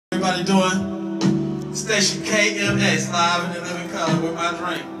Everybody doing? STATIONKMX, live in the living color with my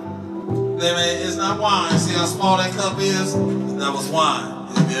drink. It's not wine. See how small that cup is? That was wine.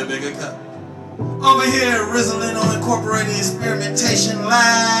 It'll be a bigger cup. Over here at Rizz Incorporated Experimentation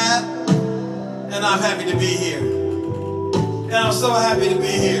Lab. And I'm happy to be here. And I'm so happy to be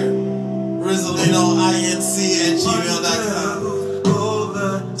here. RizzInc@gmail.com.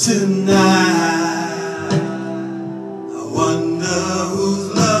 Over tonight. I wonder who's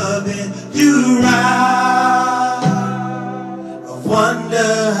loving you right. I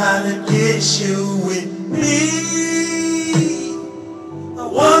wonder how to get you with me. I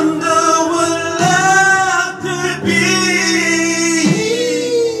wonder what love could be.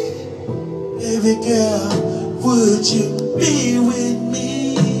 Baby girl, would you be with me?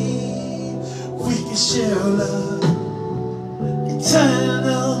 We can share love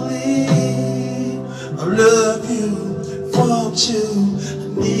eternally. I love you, want you, I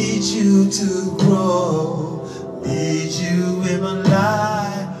need you to grow, need you in my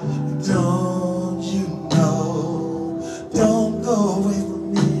life. Don't you know? Don't go away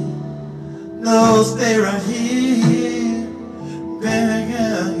from me. No, stay right here, baby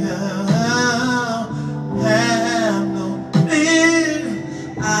girl. Have no fear.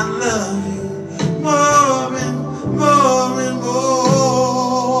 I love you more and more and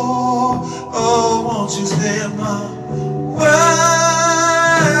more. Oh, won't you stay in my world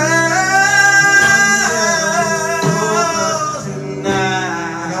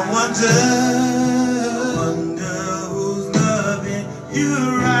tonight? I wonder who's loving you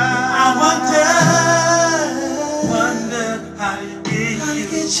right. I wonder how to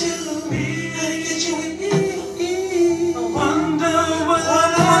get you. I wonder what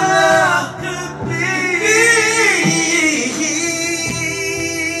love could be.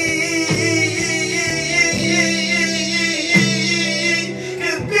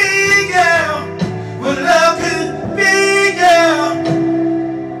 Could be, girl. What love could be, girl.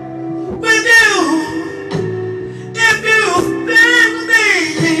 With you, if you stay with me,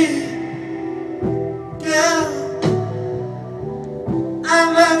 girl. I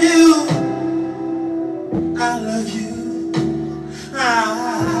love you. I love you. I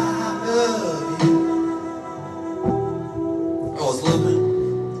love you. Oh, it's living.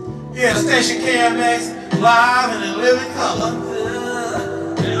 Yeah, STATIONKMX, live and in living color.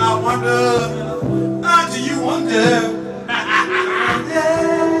 And I wonder, do you wonder?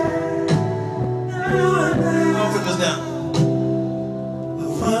 I'll put this down. I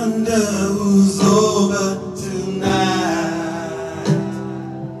wonder who's over tonight.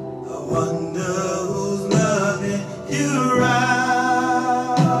 I wonder who's loving you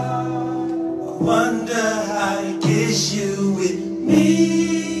right. I wonder how to get you with me.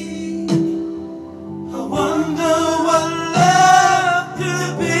 I wonder what love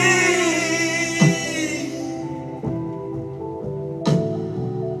could be.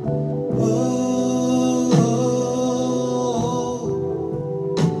 Oh,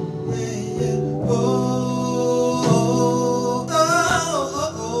 yeah, yeah. Oh, oh, oh, oh.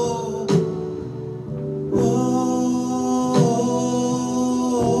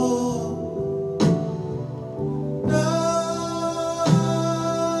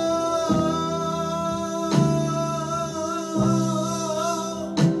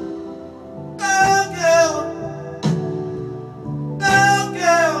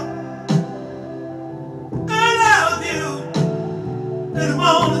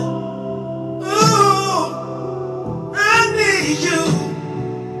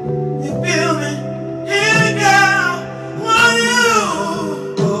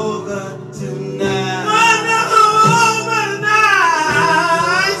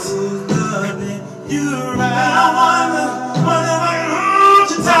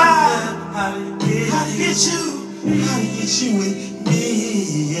 How to get you with me?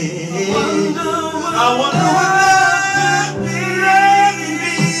 I wonder what love can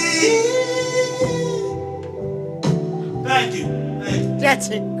be. Thank you. That's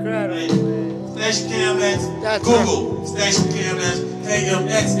incredible. STATIONKMX, Google STATIONKMX,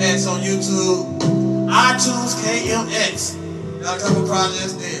 KMXX on YouTube, iTunes KMX. Got a couple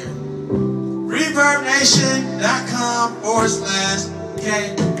projects there.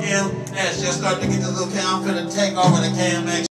 ReverbNation.com/KMX. Just start to get this little count for the take over the KMX.